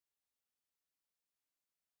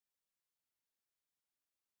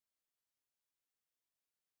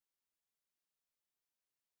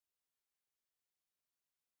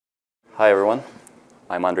Hi, everyone.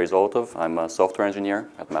 I'm Andrey Zolotov. I'm a software engineer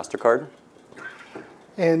at Mastercard.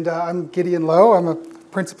 And I'm Gideon Lowe. I'm a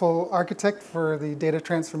principal architect for the data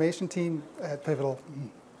transformation team at Pivotal.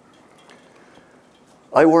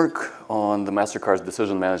 I work on the Mastercard's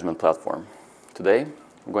decision management platform. Today,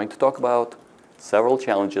 I'm going to talk about several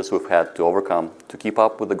challenges we've had to overcome to keep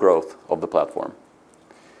up with the growth of the platform.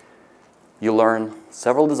 You'll learn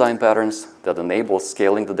several design patterns that enable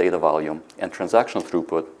scaling the data volume and transaction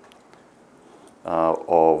throughput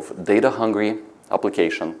of data-hungry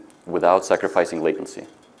application without sacrificing latency.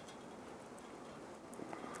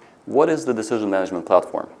 What is the decision management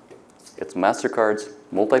platform? It's Mastercard's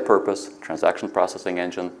multi-purpose transaction processing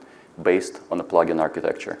engine based on a plugin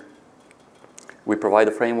architecture. We provide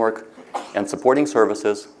a framework and supporting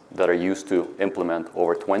services that are used to implement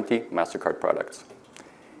over 20 Mastercard products.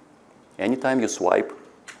 Anytime you swipe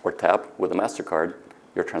or tap with a Mastercard,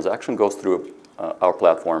 your transaction goes through our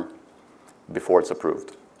platform before it's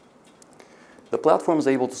approved. The platform is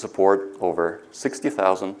able to support over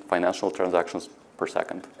 60,000 financial transactions per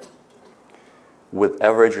second, with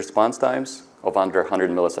average response times of under 100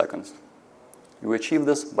 milliseconds. We achieve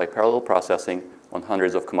this by parallel processing on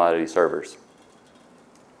hundreds of commodity servers.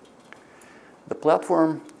 The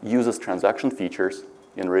platform uses transaction features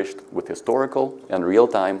enriched with historical and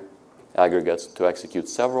real-time aggregates to execute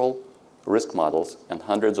several risk models and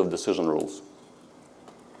hundreds of decision rules.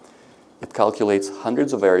 It calculates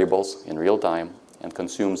hundreds of variables in real time and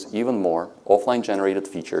consumes even more offline generated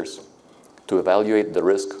features to evaluate the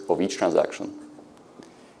risk of each transaction.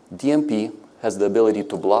 DMP has the ability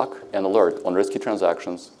to block and alert on risky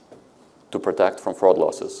transactions to protect from fraud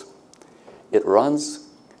losses. It runs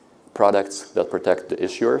products that protect the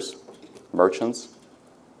issuers, merchants,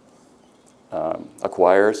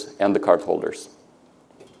 acquirers, and the cardholders.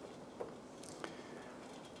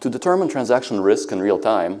 To determine transaction risk in real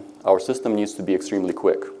time, our system needs to be extremely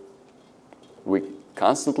quick. We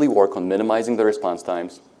constantly work on minimizing the response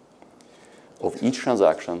times of each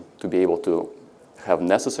transaction to be able to have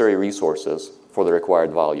necessary resources for the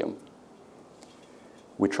required volume.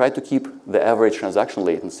 We try to keep the average transaction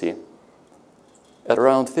latency at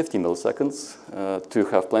around 50 milliseconds to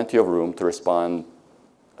have plenty of room to respond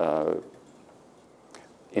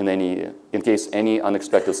in case any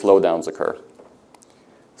unexpected slowdowns occur.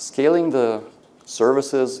 Scaling the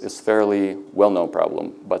services is a fairly well-known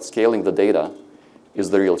problem, but scaling the data is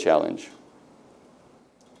the real challenge.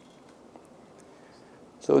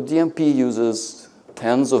 So DMP uses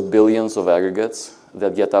tens of billions of aggregates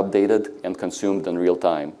that get updated and consumed in real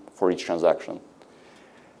time for each transaction.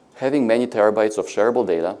 Having many terabytes of shareable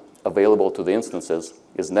data available to the instances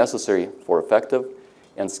is necessary for effective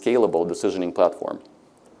and scalable decisioning platform.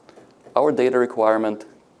 Our data requirement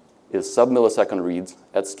is sub-millisecond reads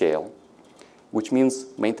at scale, which means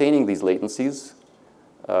maintaining these latencies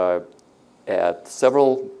at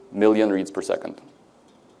several million reads per second.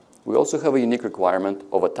 We also have a unique requirement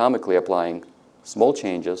of atomically applying small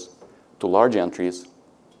changes to large entries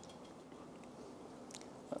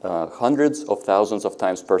hundreds of thousands of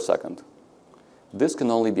times per second. This can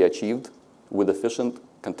only be achieved with efficient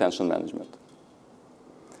contention management.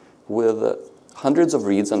 With hundreds of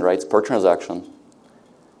reads and writes per transaction,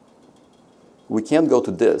 we can't go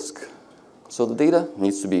to disk, so the data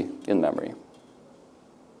needs to be in memory.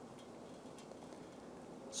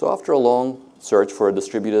 So after a long search for a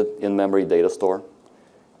distributed in-memory data store,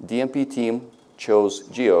 DMP team chose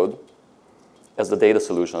Geode as the data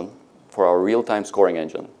solution for our real-time scoring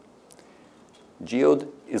engine. Geode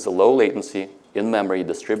is a low-latency, in-memory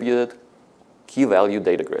distributed key-value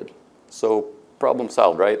data grid. So problem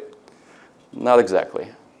solved, right? Not exactly.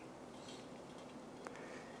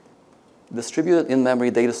 Distributed in-memory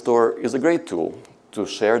data store is a great tool to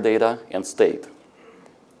share data and state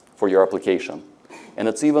for your application. And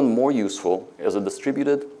it's even more useful as a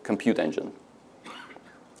distributed compute engine.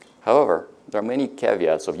 However, there are many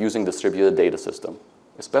caveats of using distributed data system,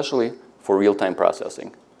 especially for real-time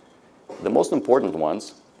processing. The most important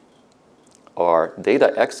ones are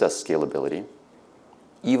data access scalability,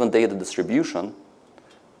 even data distribution,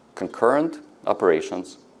 concurrent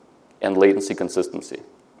operations, and latency consistency.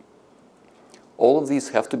 All of these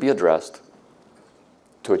have to be addressed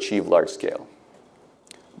to achieve large scale.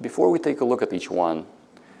 Before we take a look at each one,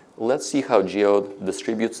 let's see how Geode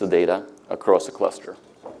distributes the data across a cluster.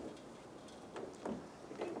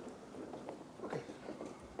 Okay.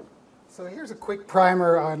 So here's a quick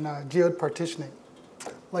primer on Geode partitioning.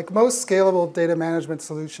 Like most scalable data management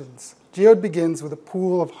solutions, Geode begins with a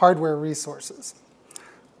pool of hardware resources,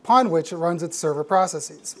 upon which it runs its server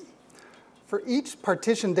processes. For each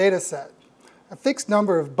partition data set, a fixed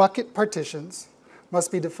number of bucket partitions must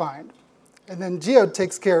be defined. And then Geode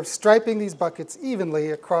takes care of striping these buckets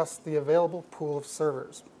evenly across the available pool of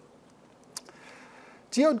servers.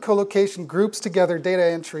 Geode colocation groups together data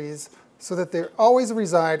entries so that they always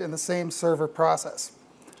reside in the same server process.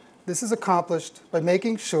 This is accomplished by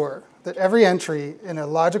making sure that every entry in a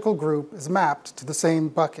logical group is mapped to the same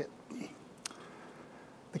bucket.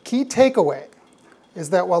 The key takeaway is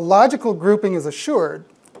that while logical grouping is assured,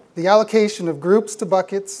 the allocation of groups to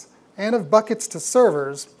buckets and of buckets to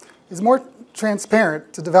servers is more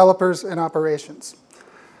transparent to developers and operations.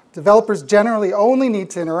 Developers generally only need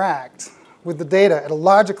to interact with the data at a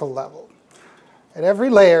logical level. At every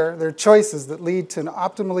layer, there are choices that lead to an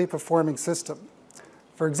optimally performing system.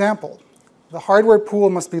 For example, the hardware pool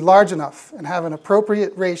must be large enough and have an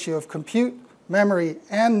appropriate ratio of compute, memory,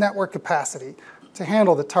 and network capacity to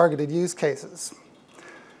handle the targeted use cases.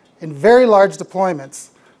 In very large deployments,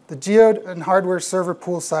 the Geode and hardware server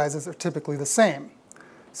pool sizes are typically the same.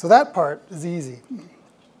 So that part is easy.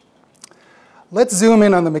 Let's zoom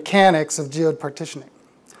in on the mechanics of Geode partitioning.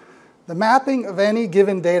 The mapping of any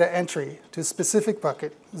given data entry to a specific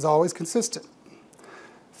bucket is always consistent.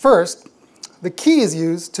 First, the key is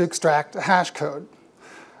used to extract a hash code.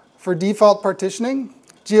 For default partitioning,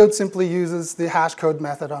 Geode simply uses the hash code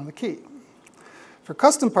method on the key. For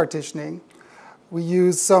custom partitioning, we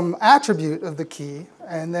use some attribute of the key,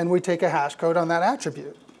 and then we take a hash code on that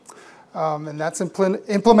attribute. And that's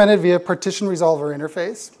implemented via partition resolver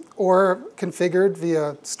interface or configured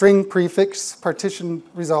via string prefix partition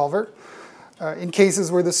resolver in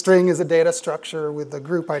cases where the string is a data structure with the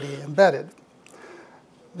group ID embedded.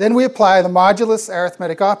 Then we apply the modulus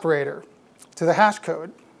arithmetic operator to the hash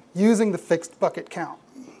code using the fixed bucket count.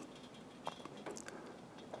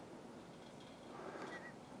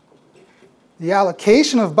 The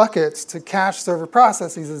allocation of buckets to cache server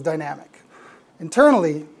processes is dynamic.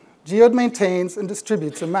 Internally, Geode maintains and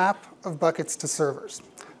distributes a map of buckets to servers,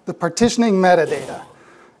 the partitioning metadata.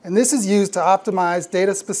 And this is used to optimize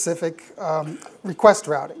data-specific request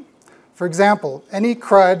routing. For example, any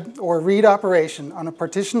CRUD or read operation on a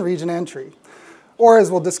partition region entry, or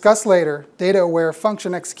as we'll discuss later, data-aware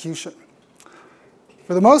function execution.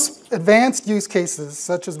 For the most advanced use cases,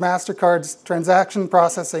 such as Mastercard's transaction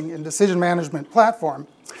processing and decision management platform,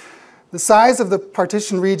 the size of the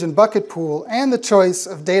partition region bucket pool and the choice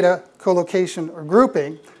of data colocation or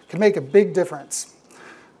grouping can make a big difference.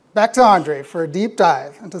 Back to Andrey for a deep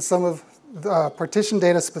dive into some of the partition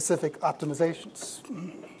data-specific optimizations.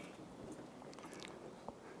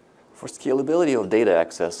 For scalability of data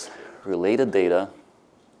access, related data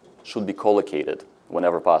should be collocated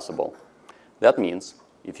whenever possible. That means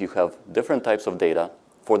if you have different types of data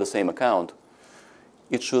for the same account,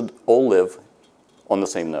 it should all live on the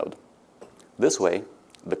same node. This way,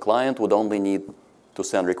 the client would only need to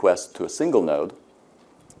send requests to a single node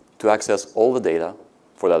to access all the data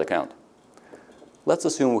for that account. Let's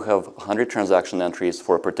assume we have 100 transaction entries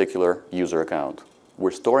for a particular user account.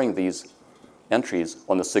 We're storing these entries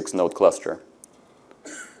on a 6-node cluster.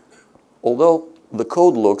 Although the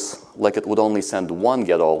code looks like it would only send one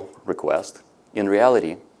get-all request, in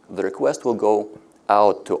reality, the request will go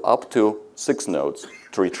out to up to 6 nodes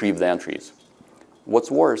to retrieve the entries.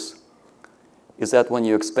 What's worse is that when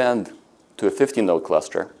you expand to a 50-node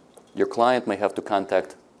cluster, your client may have to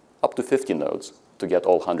contact up to 50 nodes to get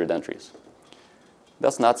all 100 entries.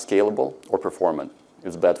 That's not scalable or performant.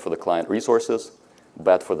 It's bad for the client resources,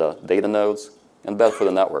 bad for the data nodes, and bad for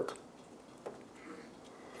the network.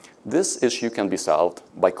 This issue can be solved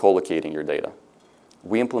by collocating your data.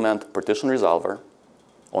 We implement partition resolver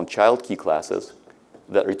on child key classes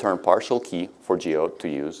that return partial key for Geode to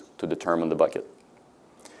use to determine the bucket.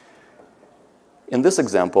 In this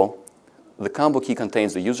example, the combo key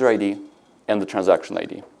contains the user ID and the transaction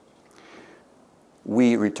ID.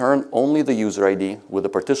 We return only the user ID with the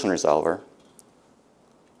partition resolver,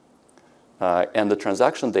 and the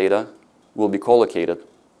transaction data will be collocated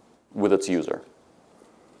with its user.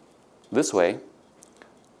 This way,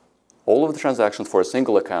 all of the transactions for a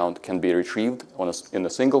single account can be retrieved in a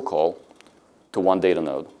single call to one data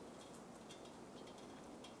node.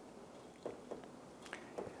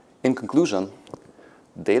 In conclusion,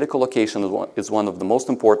 data collocation is one of the most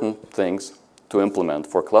important things to implement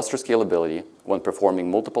for cluster scalability when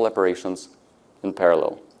performing multiple operations in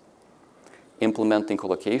parallel. Implementing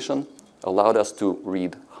collocation allowed us to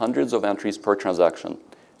read hundreds of entries per transaction,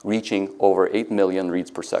 reaching over 8 million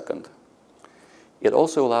reads per second. It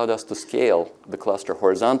also allowed us to scale the cluster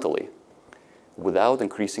horizontally without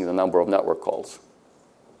increasing the number of network calls.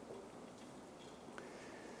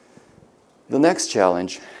 The next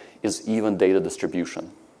challenge is even data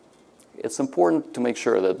distribution. It's important to make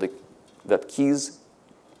sure that keys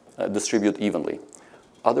distribute evenly.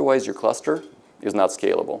 Otherwise, your cluster is not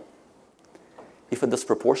scalable. If a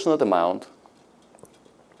disproportionate amount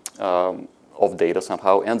of data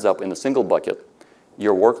somehow ends up in a single bucket,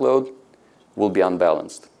 your workload will be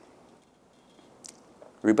unbalanced.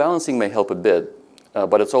 Rebalancing may help a bit,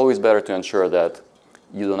 but it's always better to ensure that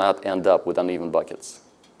you do not end up with uneven buckets.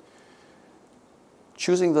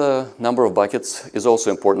 Choosing the number of buckets is also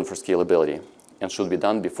important for scalability and should be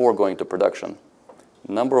done before going to production.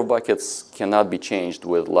 Number of buckets cannot be changed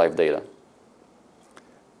with live data.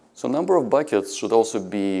 So number of buckets should also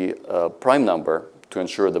be a prime number to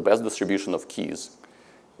ensure the best distribution of keys,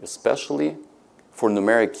 especially for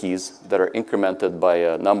numeric keys that are incremented by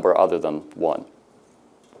a number other than 1.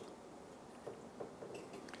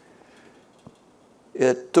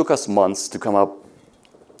 It took us months to come up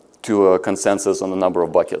to a consensus on the number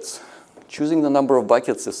of buckets. Choosing the number of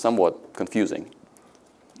buckets is somewhat confusing,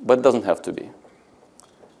 but it doesn't have to be.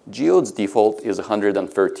 Geode's default is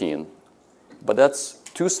 113, but that's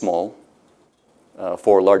too small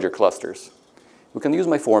for larger clusters. We can use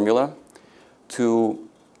my formula to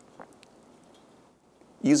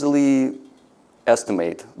easily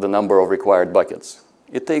estimate the number of required buckets.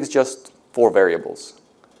 It takes just 4 variables.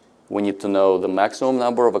 We need to know the maximum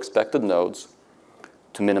number of expected nodes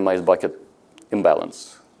to minimize bucket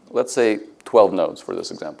imbalance. Let's say 12 nodes for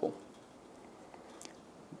this example.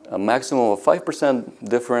 A maximum of 5%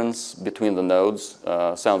 difference between the nodes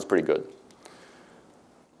sounds pretty good.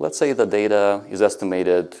 Let's say the data is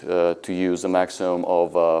estimated to use a maximum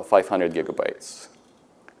of 500 gigabytes.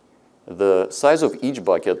 The size of each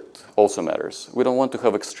bucket also matters. We don't want to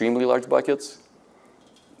have extremely large buckets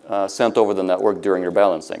sent over the network during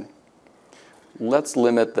rebalancing. Let's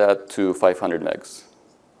limit that to 500 megs.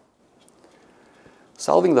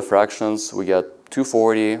 Solving the fractions, we get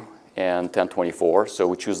 240 and 1024, so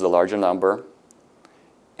we choose the larger number.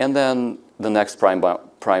 And then the next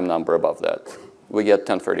prime number above that, we get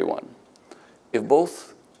 1031. If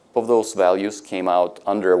both of those values came out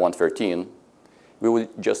under 113, we would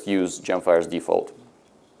just use GemFire's default.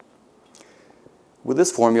 With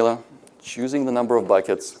this formula, choosing the number of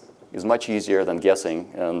buckets is much easier than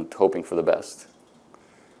guessing and hoping for the best.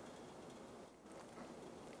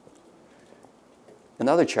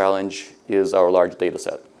 Another challenge is our large data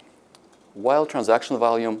set. While transaction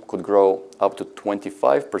volume could grow up to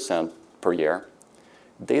 25% per year,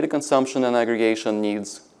 data consumption and aggregation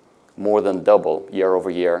needs more than double year over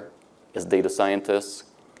year as data scientists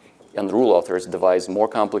and rule authors devise more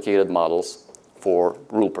complicated models for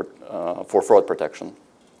fraud protection.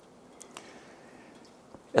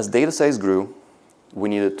 As data size grew, we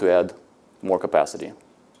needed to add more capacity.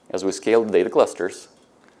 As we scaled data clusters,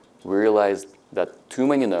 we realized that too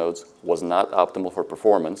many nodes was not optimal for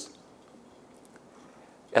performance,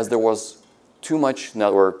 as there was too much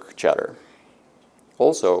network chatter.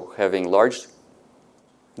 Also, having large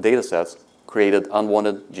data sets created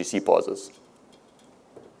unwanted GC pauses.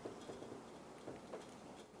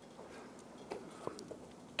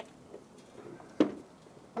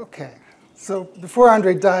 Okay, so before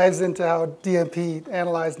Andrey dives into how DMP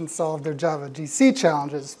analyzed and solved their Java GC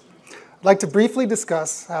challenges, I'd like to briefly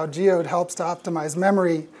discuss how Geode helps to optimize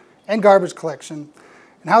memory and garbage collection,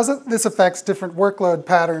 and how this affects different workload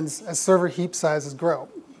patterns as server heap sizes grow.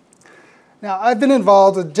 Now, I've been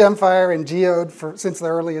involved with GemFire and Geode since the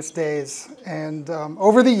earliest days, and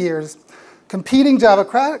over the years, competing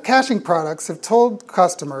Java caching products have told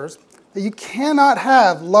customers that you cannot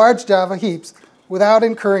have large Java heaps without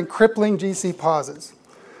incurring crippling GC pauses.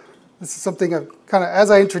 This is something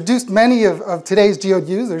as I introduced many of today's Geode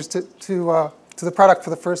users to the product for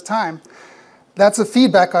the first time, that's the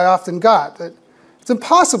feedback I often got, that it's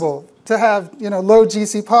impossible to have low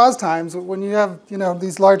GC pause times when you have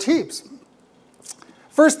these large heaps.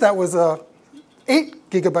 First, that was a 8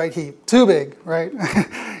 gigabyte heap, too big, right?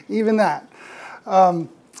 Even that.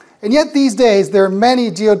 And yet these days, there are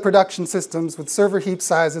many Geode production systems with server heap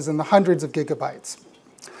sizes in the hundreds of gigabytes.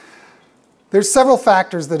 There's several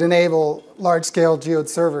factors that enable large-scale Geode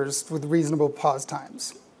servers with reasonable pause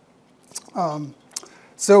times.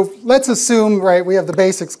 So let's assume, right, we have the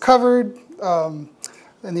basics covered,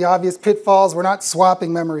 and the obvious pitfalls. We're not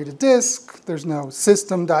swapping memory to disk. There's no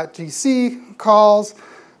system.gc calls.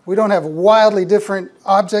 We don't have wildly different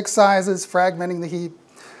object sizes fragmenting the heap.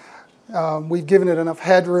 We've given it enough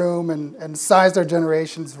headroom and sized our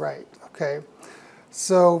generations right, okay?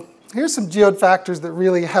 So here's some Geode factors that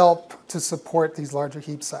really help to support these larger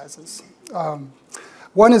heap sizes.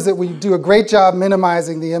 One is that we do a great job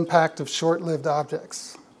minimizing the impact of short-lived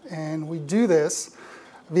objects. And we do this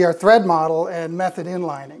via our thread model and method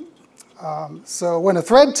inlining. So when a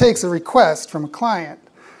thread takes a request from a client,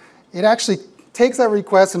 it actually takes that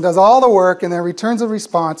request and does all the work and then returns a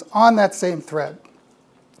response on that same thread.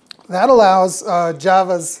 That allows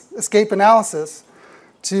Java's escape analysis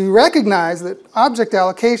to recognize that object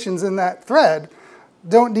allocations in that thread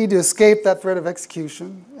don't need to escape that thread of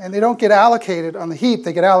execution, and they don't get allocated on the heap,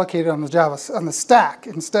 they get allocated on the stack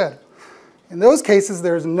instead. In those cases,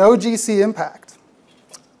 there's no GC impact.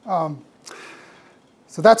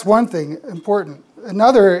 So that's one thing important.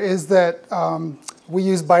 Another is that we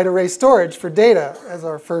use byte array storage for data as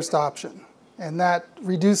our first option, and that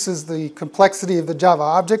reduces the complexity of the Java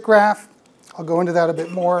object graph. I'll go into that a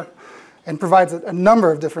bit more, and provides a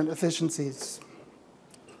number of different efficiencies.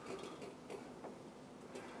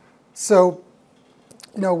 So,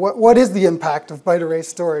 what is the impact of byte array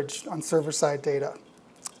storage on server-side data?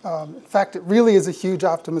 In fact, it really is a huge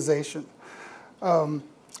optimization.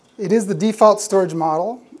 It is the default storage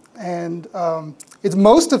model, and it's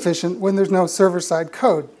most efficient when there's no server-side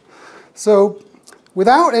code. So,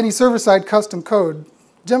 without any server-side custom code,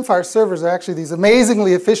 GemFire servers are actually these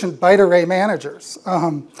amazingly efficient byte array managers.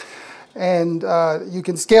 And you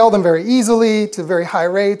can scale them very easily to very high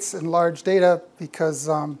rates and large data because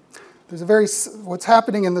what's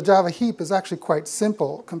happening in the Java heap is actually quite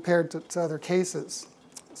simple compared to other cases.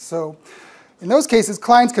 So in those cases,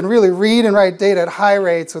 clients can really read and write data at high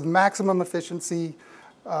rates with maximum efficiency.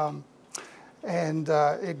 And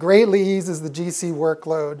it greatly eases the GC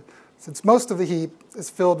workload since most of the heap is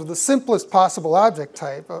filled with the simplest possible object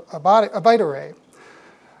type, a byte array.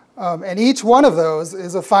 And each one of those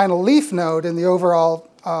is a final leaf node in the overall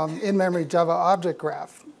in-memory Java object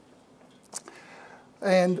graph.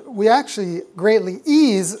 And we actually greatly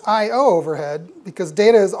ease I/O overhead because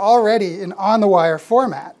data is already in on-the-wire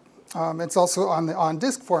format. It's also on the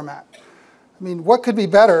on-disk format. I mean, what could be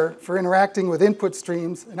better for interacting with input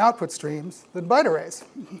streams and output streams than byte arrays?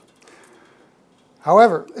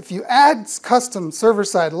 However, if you add custom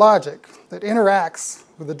server-side logic that interacts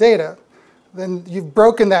with the data, then you've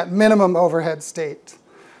broken that minimum overhead state,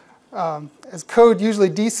 as code usually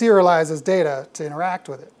deserializes data to interact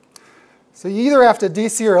with it. So you either have to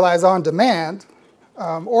deserialize on demand,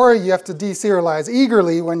 or you have to deserialize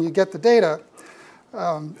eagerly when you get the data.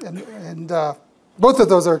 Both of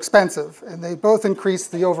those are expensive, and they both increase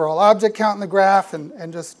the overall object count in the graph,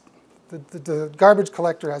 and just the garbage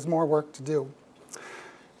collector has more work to do.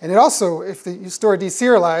 And it also, if you store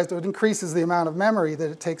deserialized, it increases the amount of memory that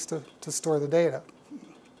it takes to store the data.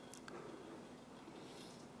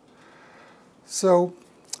 So,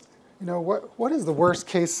 what is the worst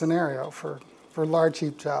case scenario for large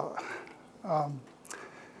heap Java?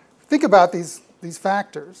 Think about these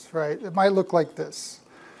factors, right? It might look like this.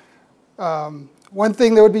 One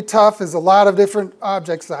thing that would be tough is a lot of different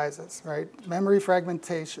object sizes, right? Memory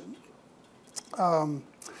fragmentation.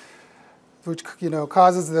 Which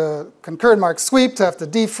causes the concurrent mark sweep to have to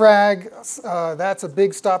defrag. That's a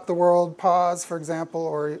big stop the world pause, for example,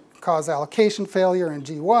 or cause allocation failure in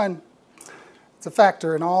G1. It's a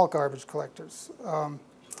factor in all garbage collectors,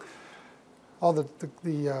 all the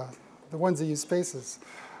ones that use spaces.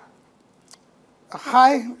 A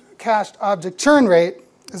high cached object churn rate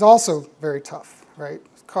is also very tough, right?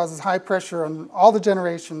 It causes high pressure on all the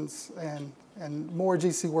generations and more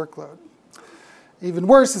GC workload. Even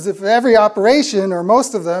worse is if every operation, or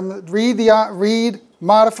most of them, read,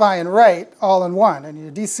 modify, and write all in one. And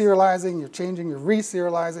you're deserializing, you're changing, you're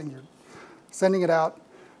reserializing, you're sending it out.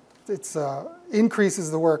 It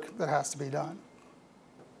increases the work that has to be done.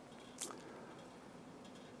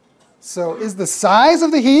 So is the size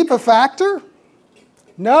of the heap a factor?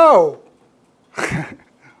 No. I'm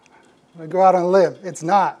going to go out on a limb. It's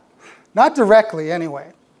not. Not directly,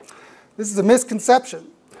 anyway. This is a misconception.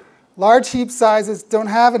 Large heap sizes don't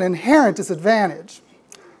have an inherent disadvantage.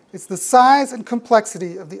 It's the size and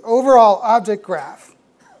complexity of the overall object graph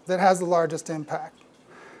that has the largest impact.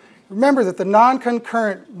 Remember that the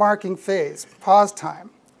non-concurrent marking phase, pause time,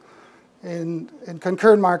 in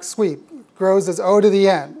concurrent mark sweep grows as O to the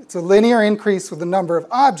n. It's a linear increase with the number of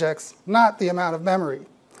objects, not the amount of memory.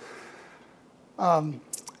 And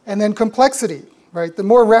then complexity, right? The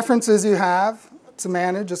more references you have to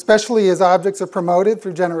manage, especially as objects are promoted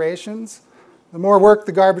through generations, the more work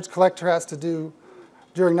the garbage collector has to do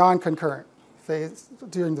during non-concurrent phase,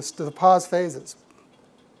 during the pause phases.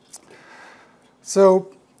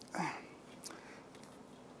 So,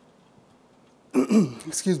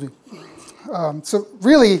 excuse me. So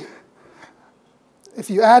really, if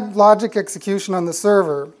you add logic execution on the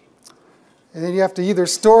server, and then you have to either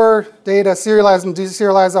store data serialized and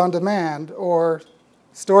deserialized on demand, or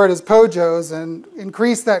store it as POJOs and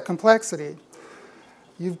increase that complexity,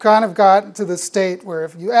 you've kind of gotten to the state where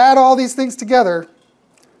if you add all these things together,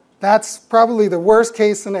 That's probably the worst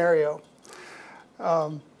case scenario.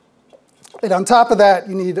 And on top of that,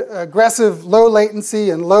 you need aggressive low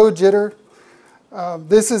latency and low jitter.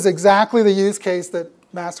 This is exactly the use case that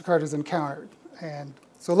Mastercard has encountered. And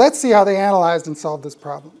so let's see how they analyzed and solved this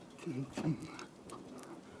problem.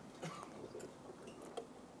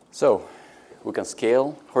 So we can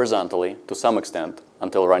scale horizontally to some extent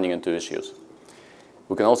until running into issues.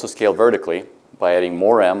 We can also scale vertically by adding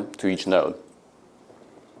more RAM to each node.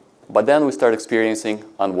 But then we start experiencing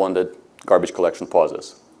unwanted garbage collection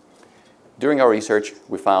pauses. During our research,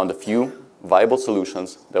 we found a few viable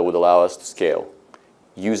solutions that would allow us to scale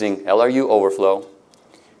using LRU overflow,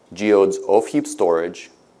 Geode's off-heap storage,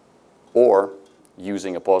 or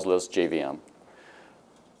using a pauseless JVM.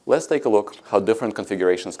 Let's take a look how different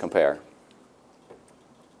configurations compare.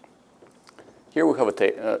 Here we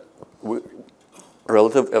have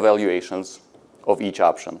relative evaluations of each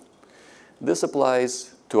option. This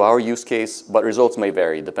applies to our use case, but results may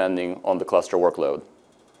vary depending on the cluster workload.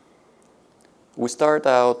 We start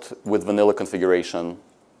out with vanilla configuration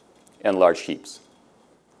and large heaps.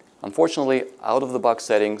 Unfortunately, out-of-the-box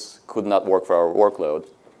settings could not work for our workload,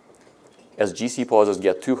 as GC pauses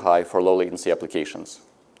get too high for low latency applications.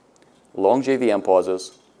 Long JVM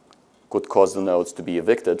pauses could cause the nodes to be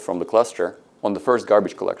evicted from the cluster on the first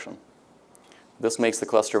garbage collection. This makes the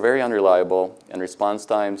cluster very unreliable and response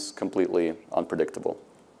times completely unpredictable.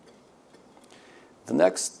 The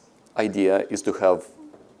next idea is to have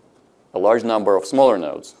a large number of smaller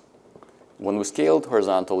nodes. When we scaled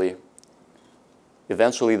horizontally,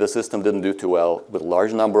 eventually the system didn't do too well with a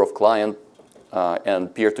large number of client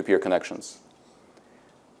and peer-to-peer connections.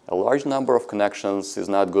 A large number of connections is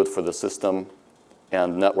not good for the system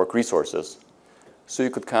and network resources, so you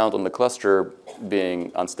could count on the cluster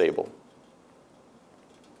being unstable.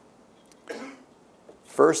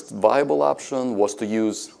 First viable option was to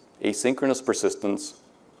use asynchronous persistence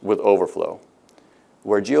with overflow,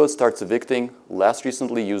 where Geode starts evicting last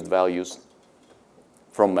recently used values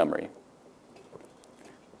from memory.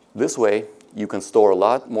 This way, you can store a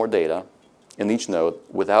lot more data in each node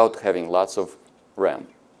without having lots of RAM.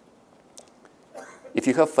 If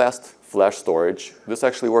you have fast flash storage, this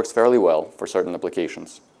actually works fairly well for certain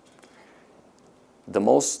applications. The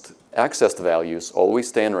most accessed values always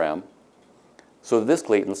stay in RAM, so the disk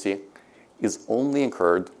latency is only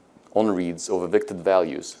incurred on reads of evicted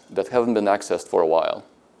values that haven't been accessed for a while.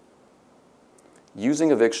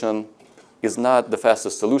 Using eviction is not the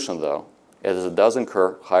fastest solution, though, as it does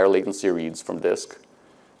incur higher latency reads from disk,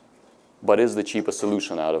 but is the cheapest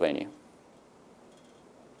solution out of any.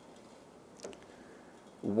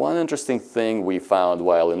 One interesting thing we found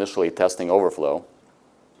while initially testing overflow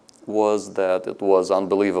was that it was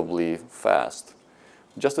unbelievably fast,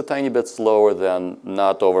 just a tiny bit slower than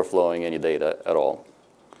not overflowing any data at all.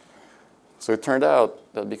 So it turned out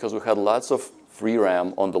that because we had lots of free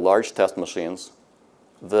RAM on the large test machines,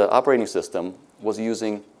 the operating system was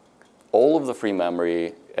using all of the free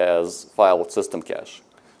memory as file system cache.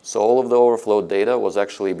 So all of the overflow data was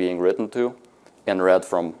actually being written to and read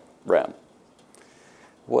from RAM.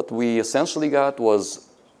 What we essentially got was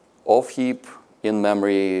off-heap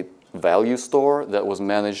in-memory value store that was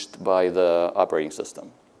managed by the operating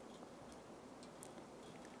system.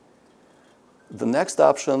 The next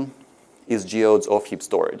option is Geode's off-heap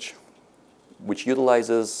storage, which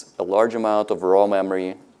utilizes a large amount of raw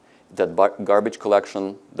memory that garbage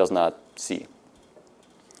collection does not see.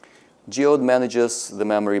 Geode manages the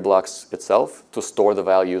memory blocks itself to store the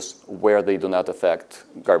values where they do not affect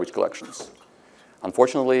garbage collections.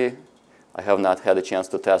 Unfortunately, I have not had a chance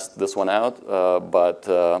to test this one out, but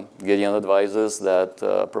Gideon advises that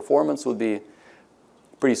performance would be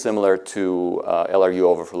pretty similar to LRU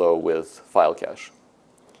overflow with file cache.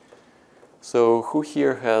 So who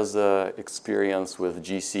here has experience with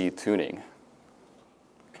GC tuning?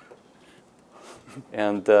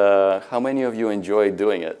 And how many of you enjoy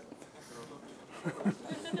doing it?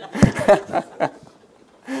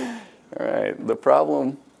 All right, the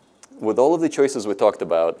problem with all of the choices we talked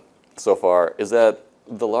about so far is that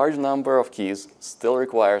the large number of keys still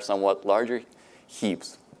require somewhat larger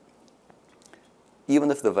heaps, even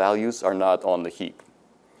if the values are not on the heap.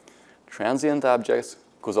 Transient objects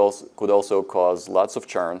could also cause lots of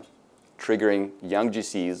churn, triggering young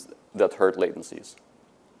GCs that hurt latencies.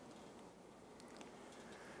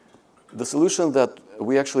 The solution that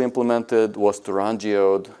we actually implemented was to run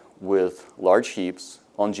Geode with large heaps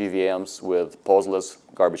on GVMs with pauseless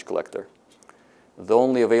garbage collector. The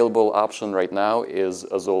only available option right now is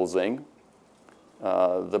Azul Zing.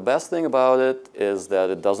 The best thing about it is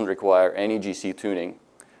that it doesn't require any GC tuning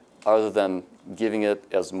other than giving it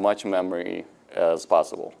as much memory as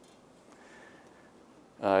possible.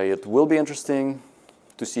 It will be interesting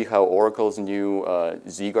to see how Oracle's new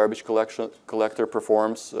Z garbage collector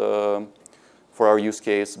performs for our use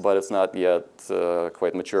case, but it's not yet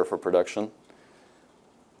quite mature for production.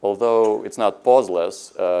 Although it's not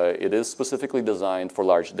pauseless, it is specifically designed for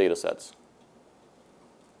large data sets.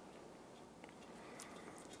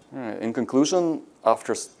 All right. In conclusion,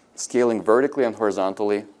 after scaling vertically and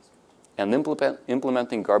horizontally and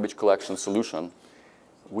implementing garbage collection solution,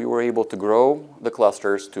 we were able to grow the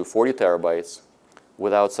clusters to 40 terabytes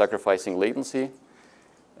without sacrificing latency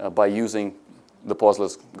by using the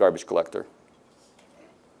pauseless garbage collector.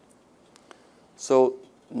 So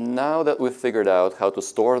now that we've figured out how to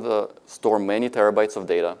store many terabytes of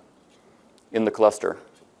data in the cluster,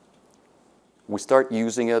 we start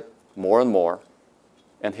using it more and more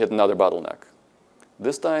and hit another bottleneck.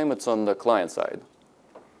 This time it's on the client side.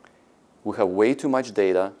 We have way too much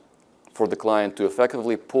data for the client to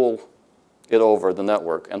effectively pull it over the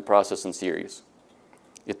network and process in series.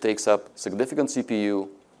 It takes up significant CPU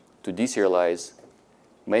to deserialize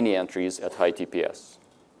many entries at high TPS.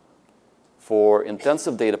 For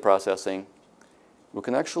intensive data processing, we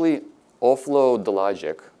can actually offload the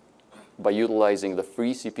logic by utilizing the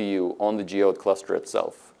free CPU on the geode cluster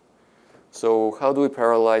itself. So how do we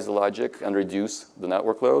parallelize the logic and reduce the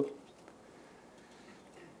network load?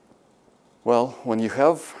 Well, when you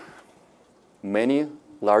have many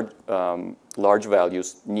large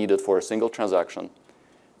values needed for a single transaction,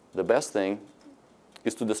 the best thing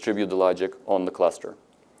is to distribute the logic on the cluster.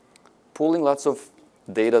 Pulling lots of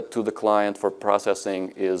data to the client for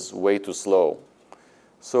processing is way too slow.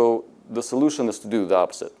 So the solution is to do the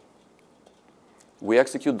opposite. We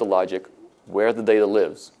execute the logic where the data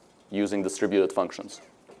lives using distributed functions.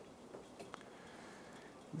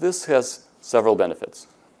 This has several benefits.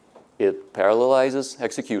 It parallelizes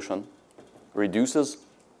execution, reduces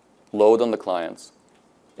load on the clients,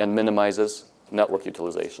 and minimizes network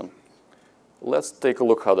utilization. Let's take a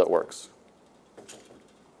look how that works.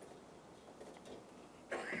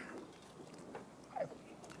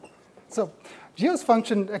 So Geo's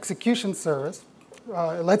function execution service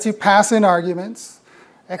lets you pass in arguments,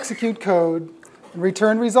 execute code, and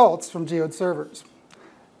return results from geode servers.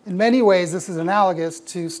 In many ways, this is analogous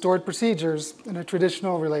to stored procedures in a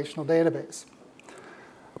traditional relational database.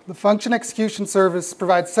 The function execution service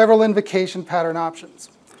provides several invocation pattern options.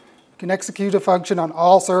 You can execute a function on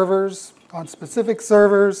all servers, on specific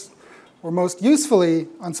servers, or most usefully,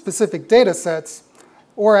 on specific data sets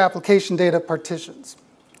or application data partitions.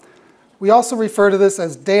 We also refer to this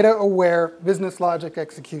as data-aware business logic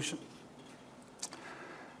execution.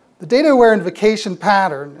 The data-aware invocation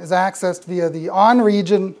pattern is accessed via the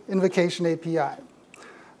on-region invocation API.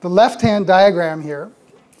 The left-hand diagram here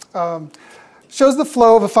shows the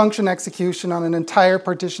flow of a function execution on an entire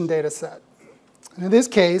partition data set. And in this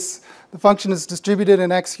case, the function is distributed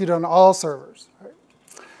and executed on all servers.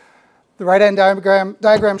 The right-hand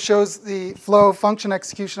diagram shows the flow of function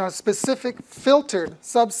execution on a specific filtered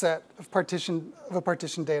subset of a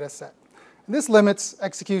partition data set. And this limits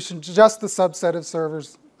execution to just the subset of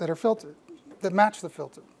servers that are filtered, that match the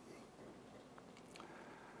filter.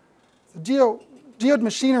 The geode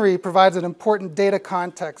machinery provides an important data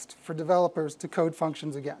context for developers to code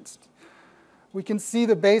functions against. We can see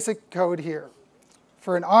the basic code here.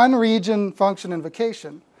 For an on-region function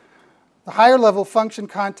invocation, the higher-level function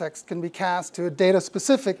context can be cast to a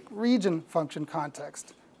data-specific region function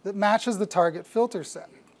context that matches the target filter set.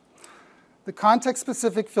 The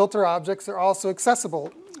context-specific filter objects are also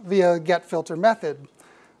accessible via getFilter method,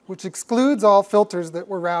 which excludes all filters that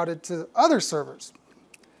were routed to other servers.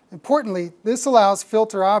 Importantly, this allows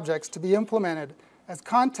filter objects to be implemented as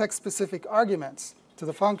context-specific arguments to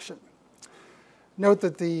the function. Note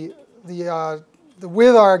that the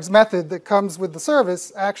with-args method that comes with the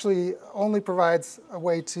service actually only provides a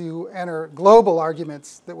way to enter global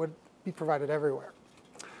arguments that would be provided everywhere.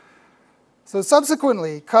 So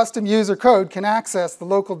subsequently, custom user code can access the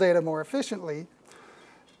local data more efficiently.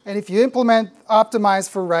 And if you implement optimize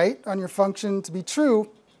for write on your function to be true,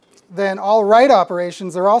 then all write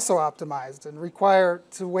operations are also optimized and require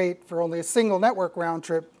to wait for only a single network round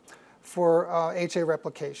trip for HA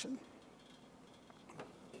replication.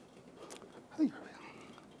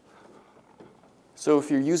 So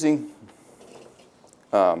if you're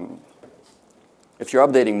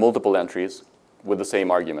updating multiple entries with the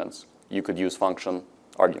same arguments, you could use function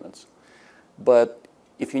arguments. But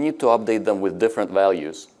if you need to update them with different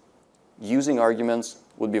values, using arguments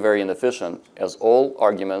would be very inefficient, as all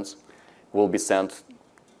arguments will be sent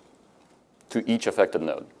to each affected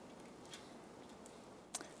node.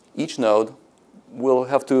 Each node will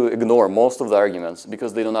have to ignore most of the arguments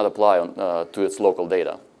because they do not apply to its local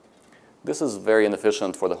data. This is very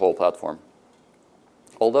inefficient for the whole platform.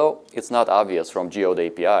 Although it's not obvious from Geode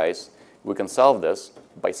APIs, we can solve this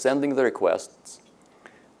by sending the requests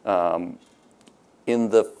in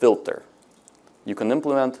the filter. You can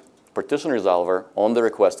implement partition resolver on the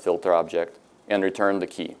request filter object and return the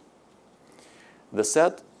key. The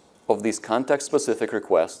set of these context-specific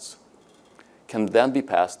requests can then be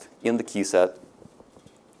passed in the key set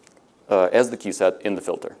as the key set in the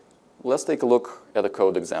filter. Let's take a look at a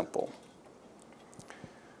code example.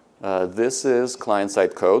 This is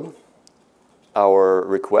client-side code. Our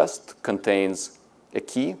request contains a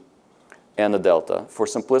key and a delta. For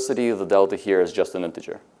simplicity, the delta here is just an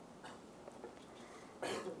integer.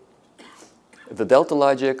 The delta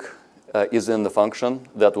logic is in the function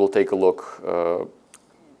that we'll take a look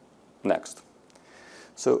next.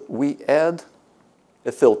 So we add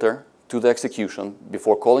a filter to the execution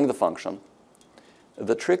before calling the function.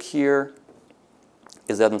 The trick here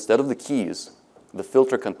is that instead of the keys, the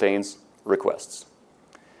filter contains requests.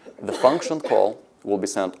 The function call will be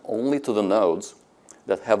sent only to the nodes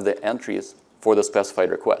that have the entries for the specified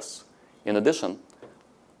requests. In addition,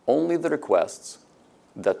 only the requests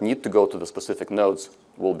that need to go to the specific nodes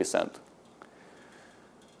will be sent.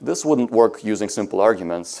 This wouldn't work using simple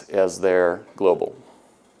arguments as they're global.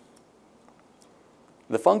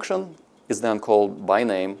 The function is then called by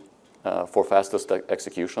name for fastest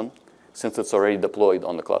execution, since it's already deployed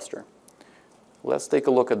on the cluster. Let's take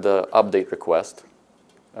a look at the update request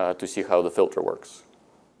to see how the filter works.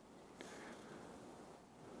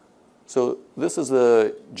 So this is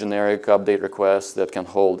a generic update request that can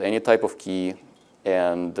hold any type of key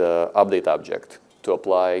and update object to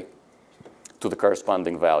apply to the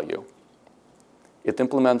corresponding value. It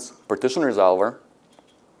implements partition resolver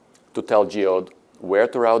to tell Geode where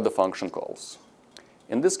to route the function calls.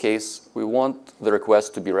 In this case, we want the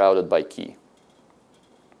request to be routed by key.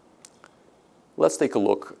 Let's take a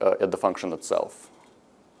look at the function itself.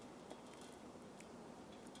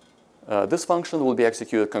 This function will be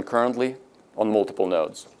executed concurrently on multiple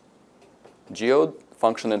nodes. Geode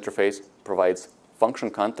function interface provides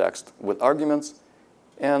function context with arguments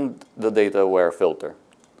and the data-aware filter.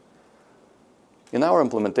 In our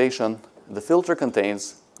implementation, the filter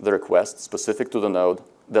contains the request specific to the node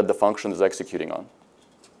that the function is executing on.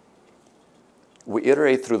 We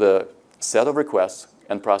iterate through the set of requests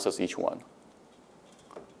and process each one.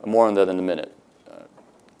 More on that in a minute.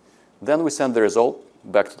 Then we send the result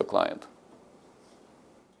back to the client.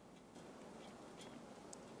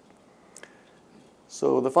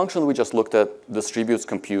 So the function we just looked at distributes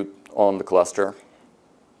compute on the cluster,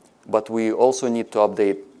 but we also need to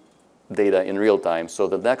update data in real time so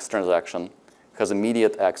the next transaction has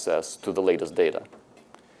immediate access to the latest data.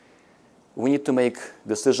 We need to make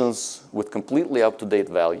decisions with completely up-to-date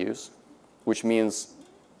values, which means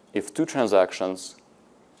if two transactions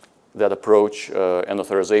that approach an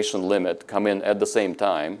authorization limit come in at the same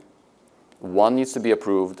time, one needs to be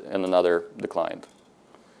approved and another declined.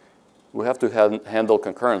 We have to handle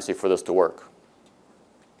concurrency for this to work.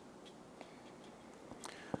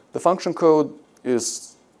 The function code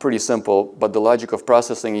is pretty simple, but the logic of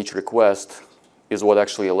processing each request is what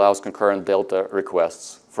actually allows concurrent delta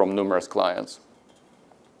requests from numerous clients.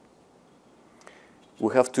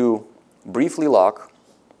 We have to briefly lock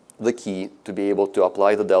the key to be able to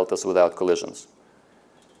apply the deltas without collisions.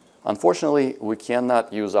 Unfortunately, we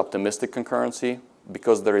cannot use optimistic concurrency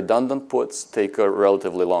because the redundant puts take a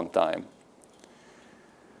relatively long time.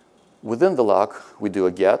 Within the lock, we do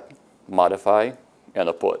a get, modify, and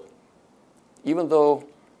a put. Even though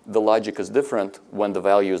the logic is different when the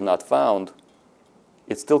value is not found,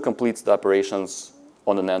 it still completes the operations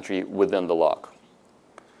on an entry within the lock.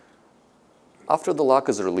 After the lock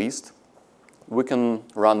is released, we can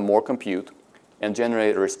run more compute and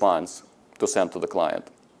generate a response to send to the client.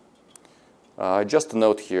 Just a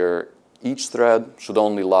note here, each thread should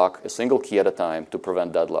only lock a single key at a time to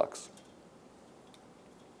prevent deadlocks.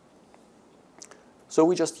 So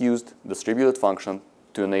we just used distributed function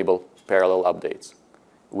to enable parallel updates.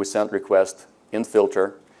 We sent request in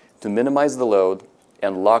filter to minimize the load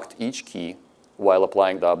and locked each key while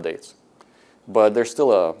applying the updates. But there's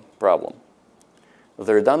still a problem.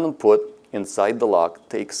 The redundant put inside the lock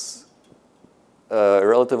takes a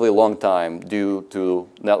relatively long time due to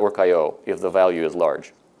network I/O if the value is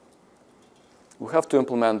large. We have to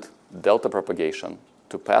implement delta propagation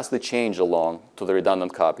to pass the change along to the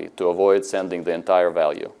redundant copy to avoid sending the entire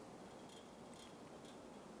value.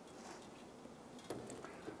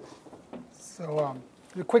 So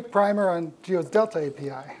a quick primer on Geode's Delta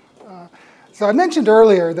API. So I mentioned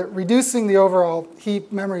earlier that reducing the overall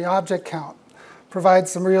heap memory object count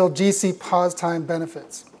provides some real GC pause time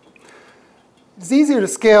benefits. It's easier to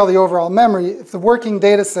scale the overall memory if the working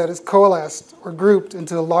data set is coalesced or grouped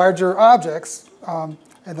into larger objects, and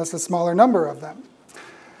thus a smaller number of them.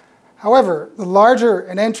 However, the larger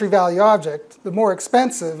an entry value object, the more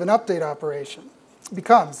expensive an update operation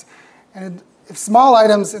becomes. And if small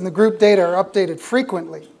items in the group data are updated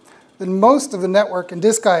frequently, then most of the network and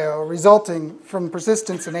disk I/O resulting from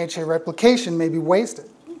persistence in HA replication may be wasted.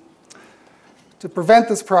 To prevent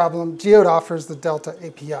this problem, Geode offers the Delta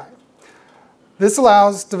API. This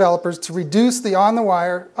allows developers to reduce the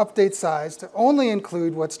on-the-wire update size to only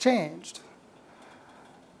include what's changed.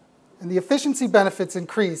 And the efficiency benefits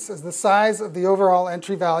increase as the size of the overall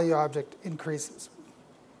entry value object increases.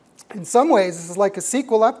 In some ways, this is like a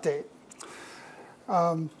SQL update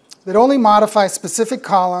that only modifies specific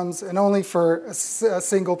columns and only for a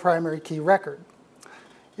single primary key record.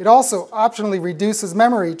 It also optionally reduces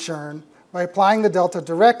memory churn by applying the delta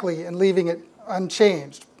directly and leaving it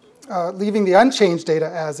unchanged, leaving the unchanged data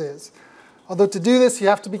as is. Although to do this, you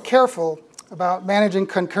have to be careful about managing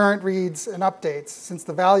concurrent reads and updates, since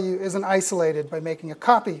the value isn't isolated by making a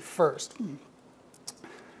copy first.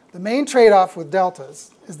 The main trade-off with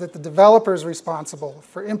deltas is that the developer is responsible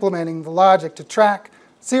for implementing the logic to track,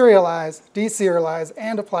 serialize, deserialize,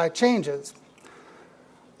 and apply changes.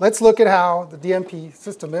 Let's look at how the DMP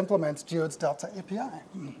system implements Geode's Delta API.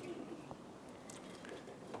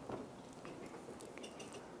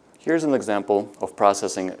 Here's an example of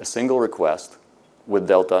processing a single request with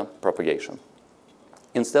delta propagation.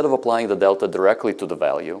 Instead of applying the delta directly to the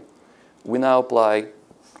value, we now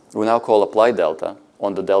call apply delta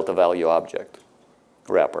on the delta value object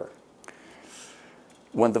wrapper.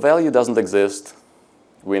 When the value doesn't exist,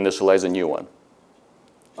 we initialize a new one.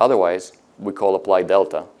 Otherwise, we call apply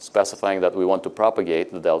delta, specifying that we want to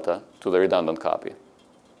propagate the delta to the redundant copy.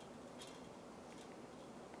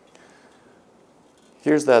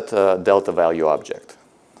 Here's that delta value object.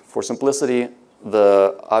 For simplicity,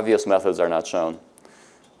 the obvious methods are not shown.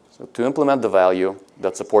 So to implement the value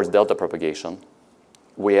that supports delta propagation,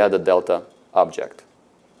 we add a delta object.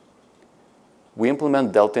 We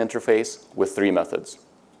implement delta interface with 3 methods.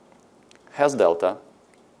 HasDelta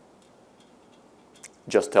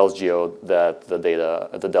just tells Geode that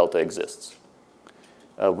the delta exists.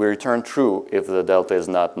 We return true if the delta is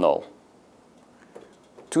not null.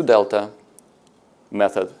 ToDelta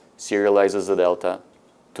method serializes the delta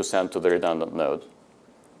to send to the redundant node.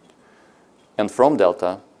 And from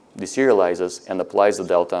delta, deserializes and applies the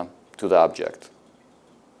delta to the object.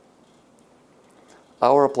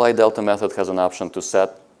 Our apply delta method has an option to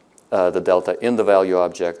set the delta in the value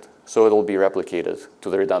object, so it will be replicated to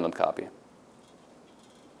the redundant copy.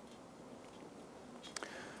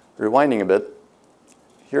 Rewinding a bit,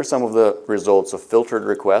 here are some of the results of filtered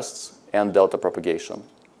requests and delta propagation.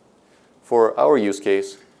 For our use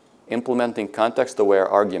case, implementing context-aware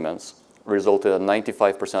arguments resulted in a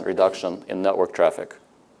 95% reduction in network traffic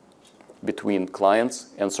between clients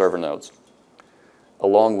and server nodes,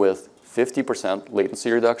 along with 50%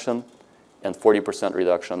 latency reduction and 40%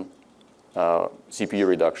 reduction, CPU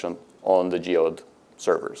reduction on the Geode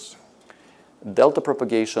servers. Delta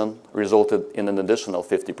propagation resulted in an additional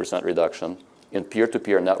 50% reduction in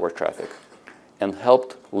peer-to-peer network traffic and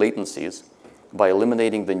helped latencies by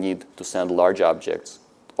eliminating the need to send large objects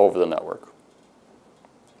over the network.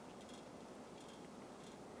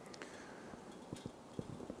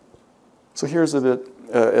 So here's a bit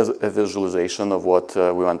a visualization of what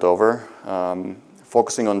we went over,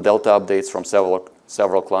 focusing on delta updates from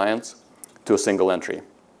several clients to a single entry.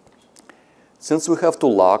 Since we have to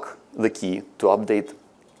lock the key to update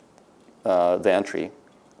the entry,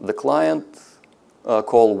 the client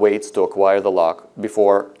call waits to acquire the lock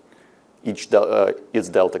before its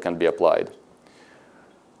delta can be applied.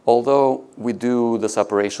 Although we do this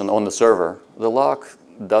operation on the server, the lock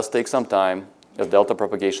does take some time, as delta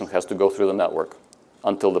propagation has to go through the network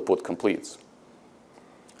until the put completes.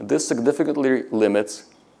 This significantly limits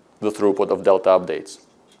the throughput of delta updates.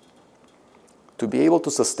 To be able to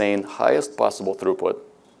sustain highest possible throughput,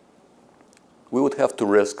 we would have to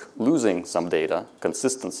risk losing some data,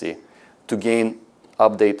 consistency, to gain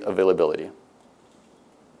update availability.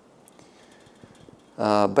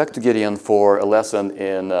 Back to Gideon for a lesson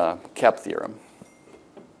in cap theorem.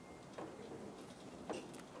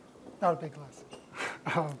 Not a big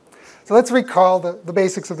lesson. So let's recall the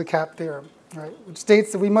basics of the cap theorem, right, which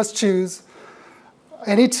states that we must choose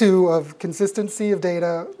any two of consistency of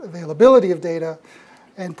data, availability of data,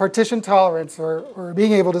 and partition tolerance, or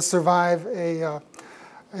being able to survive a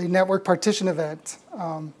network partition event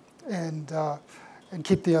and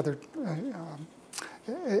keep the other,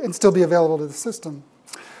 and still be available to the system.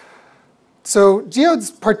 So Geode's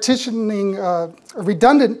partitioning,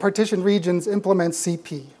 redundant partition regions implements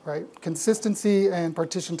CP, right? Consistency and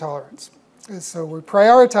partition tolerance. So we're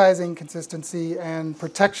prioritizing consistency and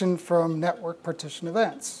protection from network partition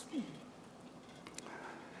events.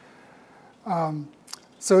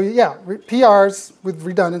 So yeah, PRs with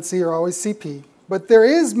redundancy are always CP, but there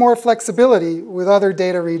is more flexibility with other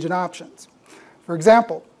data region options. For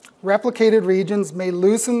example, replicated regions may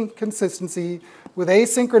loosen consistency with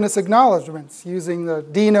asynchronous acknowledgments using the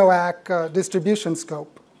dnoac distribution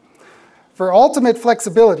scope. For ultimate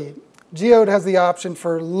flexibility, Geode has the option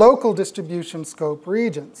for local distribution scope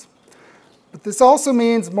regions. But this also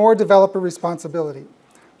means more developer responsibility,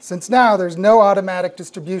 since now there's no automatic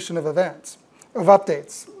distribution of events, of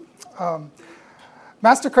updates.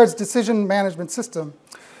 Mastercard's decision management system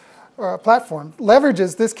platform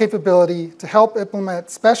leverages this capability to help implement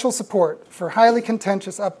special support for highly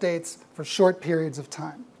contentious updates for short periods of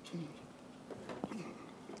time.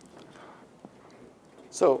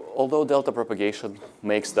 So although delta propagation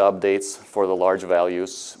makes the updates for the large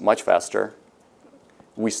values much faster,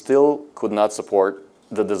 we still could not support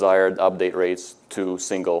the desired update rates to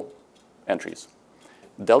single entries.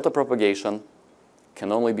 Delta propagation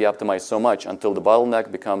can only be optimized so much until the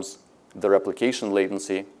bottleneck becomes the replication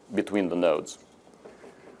latency between the nodes.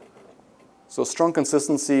 So strong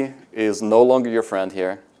consistency is no longer your friend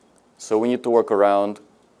here, so we need to work around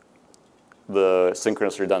the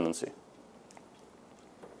synchronous redundancy.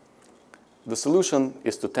 The solution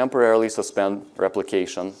is to temporarily suspend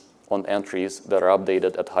replication on entries that are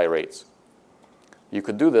updated at high rates. You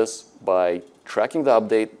could do this by tracking the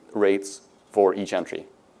update rates for each entry.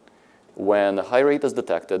 When a high rate is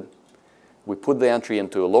detected, we put the entry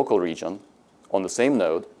into a local region on the same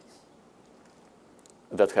node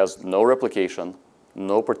that has no replication,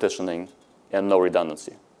 no partitioning, and no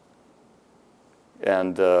redundancy,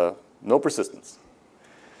 and no persistence.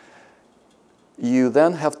 You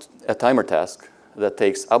then have a timer task that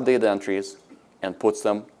takes updated entries and puts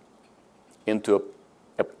them into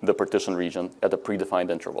the partition region at a predefined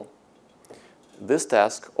interval. This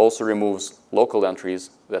task also removes local entries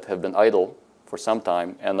that have been idle for some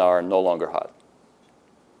time and are no longer hot.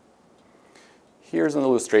 Here's an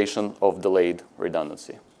illustration of delayed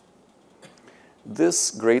redundancy. This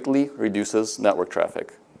greatly reduces network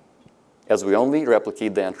traffic, as we only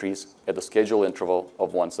replicate the entries at a scheduled interval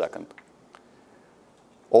of 1 second.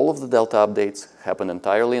 All of the delta updates happen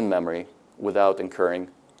entirely in memory without incurring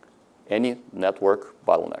any network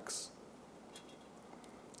bottlenecks.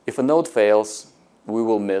 If a node fails, we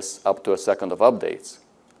will miss up to a second of updates,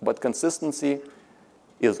 but consistency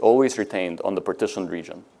is always retained on the partitioned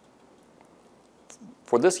region.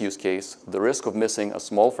 For this use case, the risk of missing a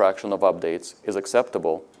small fraction of updates is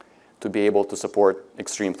acceptable to be able to support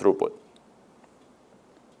extreme throughput.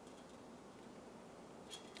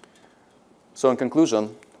 So in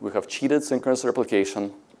conclusion, we have cheated synchronous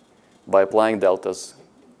replication by applying deltas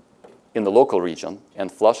in the local region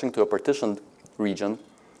and flushing to a partitioned region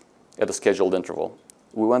at a scheduled interval.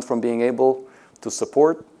 We went from being able to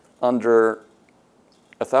support under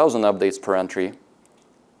 1,000 updates per entry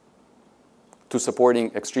to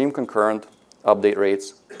supporting extreme concurrent update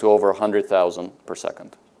rates to over 100,000 per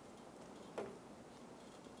second.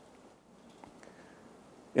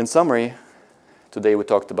 In summary, today we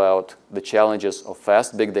talked about the challenges of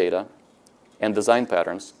fast big data and design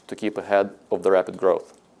patterns to keep ahead of the rapid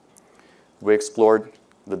growth. We explored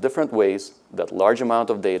the different ways that large amount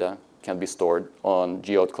of data can be stored on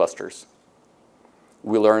Geode clusters.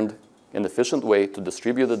 We learned an efficient way to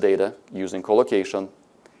distribute the data using collocation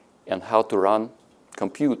and how to run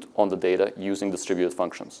compute on the data using distributed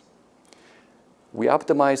functions. We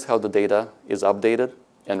optimized how the data is updated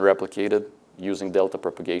and replicated using delta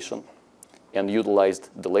propagation and utilized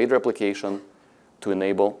delayed replication to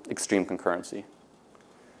enable extreme concurrency.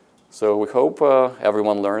 So we hope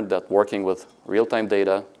everyone learned that working with real-time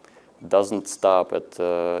data doesn't stop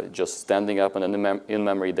at just standing up an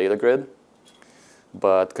in-memory data grid,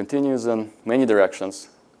 but continues in many directions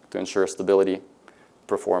to ensure stability,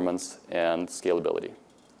 performance, and scalability.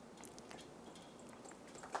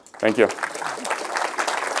 Thank you.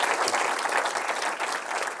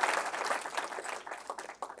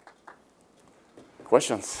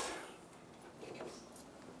 Questions?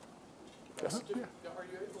 Yes? Are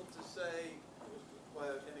you able to say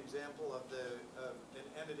an example of an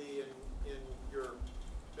entity in your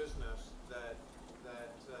business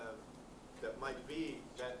that might be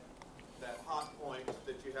that hot point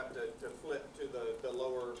that you have to flip to the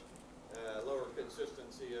lower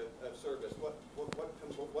consistency of service? What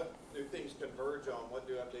do things converge on? What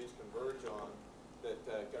do updates converge on? That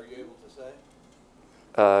are you able to say?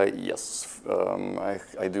 Yes,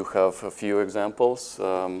 I do have a few examples.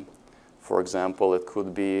 For example, it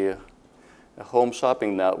could be a home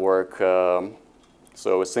shopping network,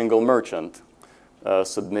 so a single merchant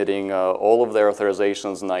submitting all of their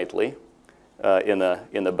authorizations nightly in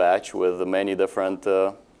a batch with many different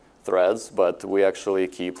threads, but we actually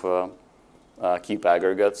keep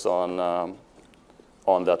aggregates on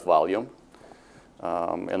that volume.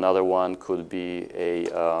 Another one could be a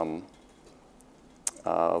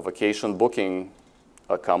vacation booking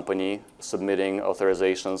company submitting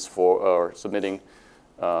authorizations for, or submitting,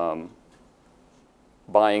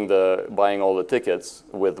 buying all the tickets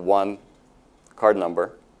with one card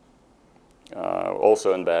number,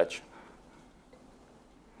 also in batch.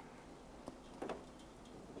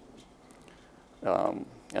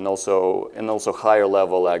 And also higher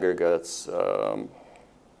level aggregates,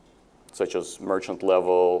 such as merchant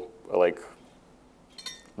level, like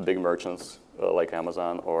big merchants like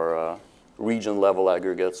Amazon, or region level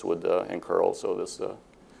aggregates would incur also this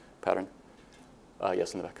pattern.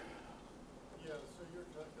 Yes, in the back. Yeah, so your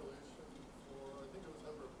calculation for, I think it was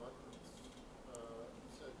number of buckets,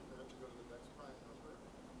 said you had to go to the next prime number.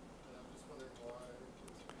 And I'm just wondering why,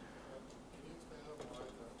 can you expand on why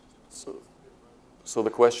that? So the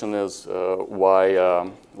question is,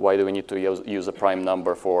 why do we need to use a prime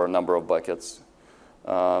number for a number of buckets?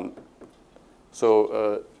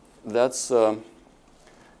 That's,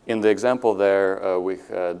 in the example there, we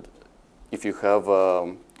had, if you have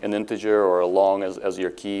an integer or a long as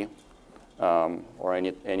your key, or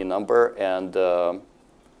any number, and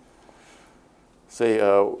say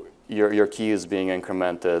your key is being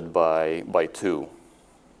incremented by 2.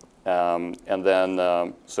 And then,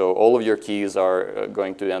 so all of your keys are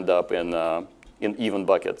going to end up in even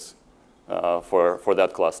buckets for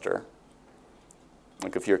that cluster.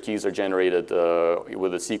 Like if your keys are generated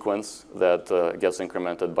with a sequence that gets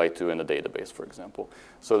incremented by 2 in a database, for example.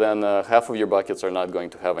 So then half of your buckets are not going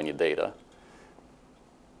to have any data.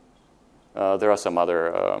 There are some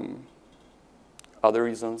other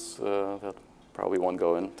reasons that probably won't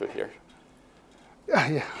go into here.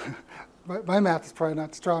 Yeah. My math is probably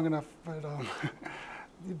not strong enough, but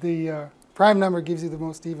the prime number gives you the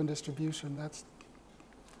most even distribution. That's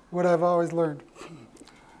what I've always learned.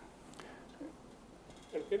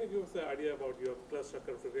 And can you give us the idea about your cluster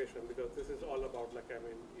configuration? Because this is all about, like, I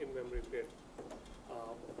mean, in-memory bit.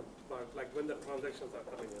 But like when the transactions are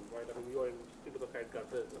coming in, right? I mean, you are into the credit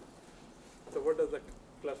card business. So what does the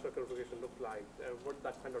cluster configuration look like? And what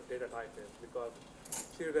that kind of data type is? Because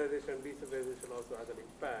serialization, deserialization also has an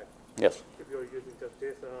impact. Yes. If you're using just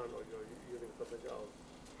JSON or you're using something else.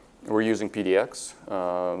 We're using PDX.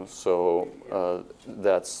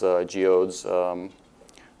 That's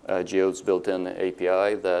Geode's built-in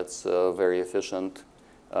API that's very efficient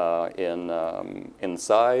in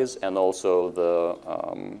size, and also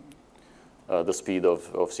the speed of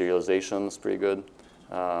serialization is pretty good.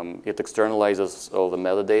 It externalizes all the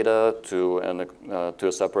metadata to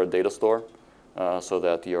a separate data store, so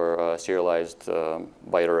that your serialized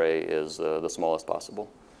byte array is the smallest possible.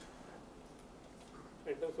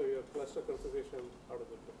 In terms of your cluster configuration, how does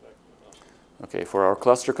it look like? Okay, for our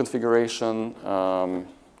cluster configuration,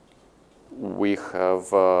 we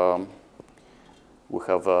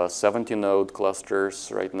have 70 node clusters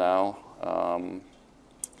right now,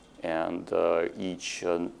 and each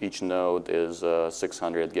node is a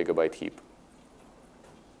 600 gigabyte heap.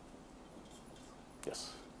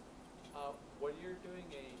 Yes. When you're doing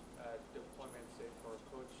a deployment, say for a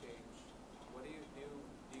code change, what do you do?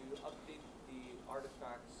 Do you update the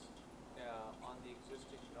artifacts on the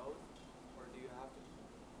existing node, or do you have to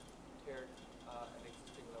tear an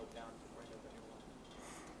existing node down to bring up a new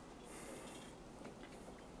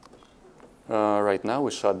one? Right now,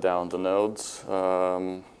 we shut down the nodes.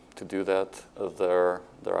 To do that, there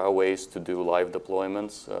are ways to do live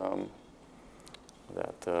deployments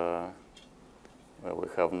that we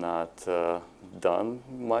have not done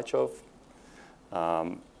much of.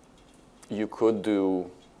 You could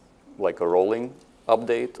do like a rolling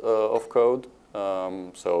update of code,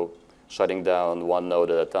 so shutting down one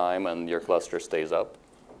node at a time and your cluster stays up.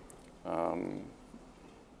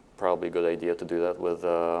 Probably a good idea to do that with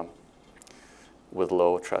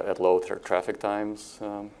low traffic times.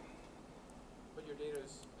 But your data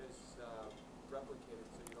is replicated,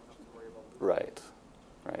 so you don't have to worry about Right.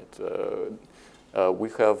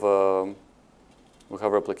 We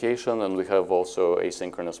have replication, and we have also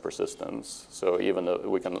asynchronous persistence. So even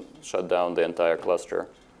we can shut down the entire cluster,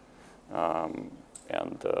 and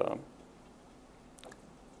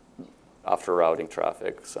after routing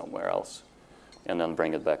traffic somewhere else, and then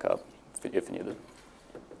bring it back up if needed.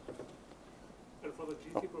 And for the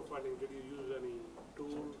GC profiling, did you use any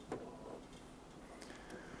tool?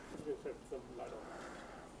 You said some, I don't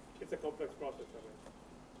know. It's a complex process, I mean.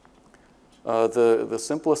 The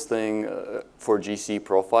simplest thing for GC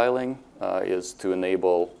profiling is to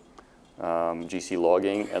enable GC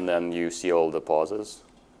logging, and then you see all the pauses.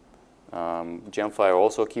 GemFire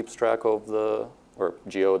also keeps track of the, or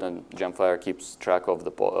Geode and GemFire keeps track of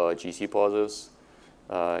the GC pauses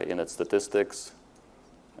in its statistics.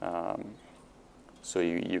 So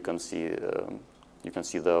you can see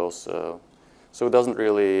those. So it doesn't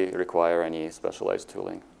really require any specialized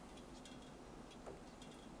tooling.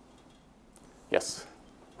 Yes.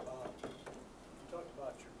 You talked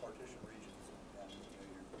about your partition regions and your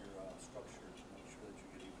structure to make sure that you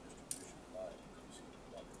get even distribution by increasing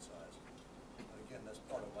the bucket size. But again, that's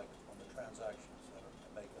part of like on the transactions that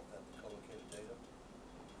make up that co-located data.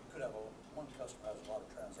 You could have one customer has a lot of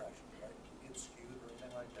transactions, right? Get skewed or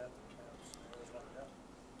anything like that. Scenarios like that.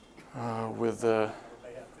 With the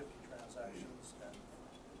May have 50 transactions and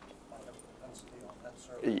might have a propensity on that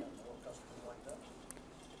server to have more customers like that.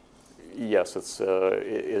 Yes,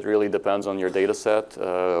 it really depends on your data set.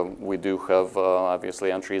 We do have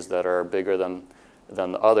obviously entries that are bigger than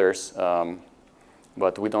others,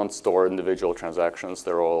 but we don't store individual transactions.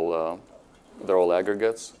 They're all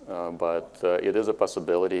aggregates, but it is a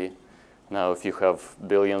possibility. Now, if you have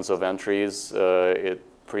billions of entries, it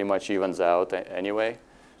pretty much evens out anyway.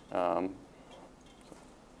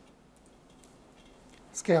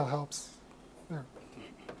 Scale helps. There.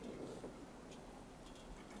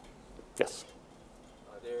 Yes.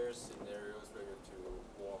 Are there scenarios where you have to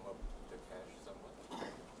warm up the cache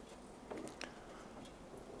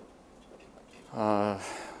somewhat?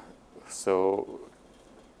 So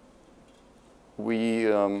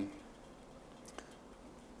we, I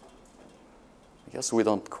guess we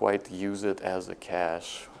don't quite use it as a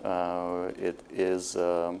cache. It is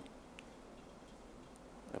a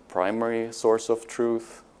primary source of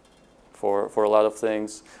truth for a lot of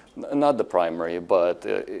things. Not the primary, but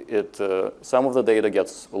some of the data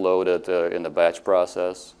gets loaded in the batch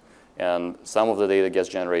process, and some of the data gets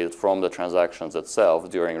generated from the transactions itself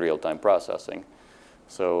during real-time processing.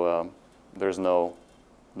 So there's no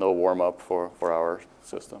warm-up for our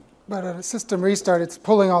system. But at a system restart, it's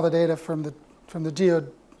pulling all the data from the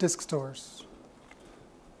Geode disk stores.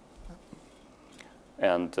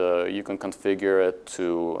 And you can configure it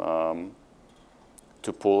to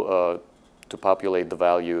populate the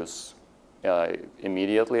values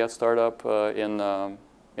immediately at startup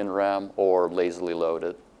in RAM, or lazily load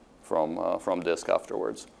it from disk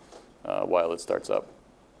afterwards while it starts up.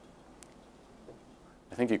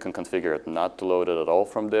 I think you can configure it not to load it at all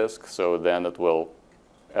from disk, so then it will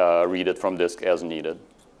read it from disk as needed.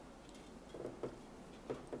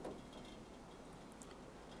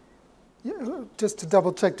 Yeah, just to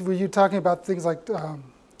double check, were you talking about things like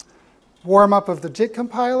warm up of the JIT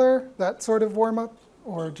compiler, that sort of warm up,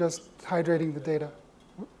 or just hydrating the data?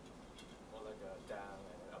 More like a down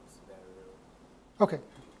and up scenario. Okay,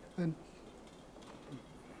 then.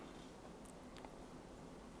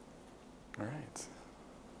 All right.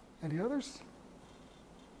 Any others?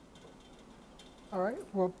 All right,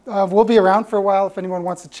 well, we'll be around for a while if anyone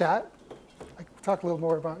wants to chat. I can talk a little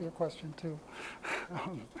more about your question too.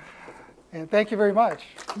 And thank you very much.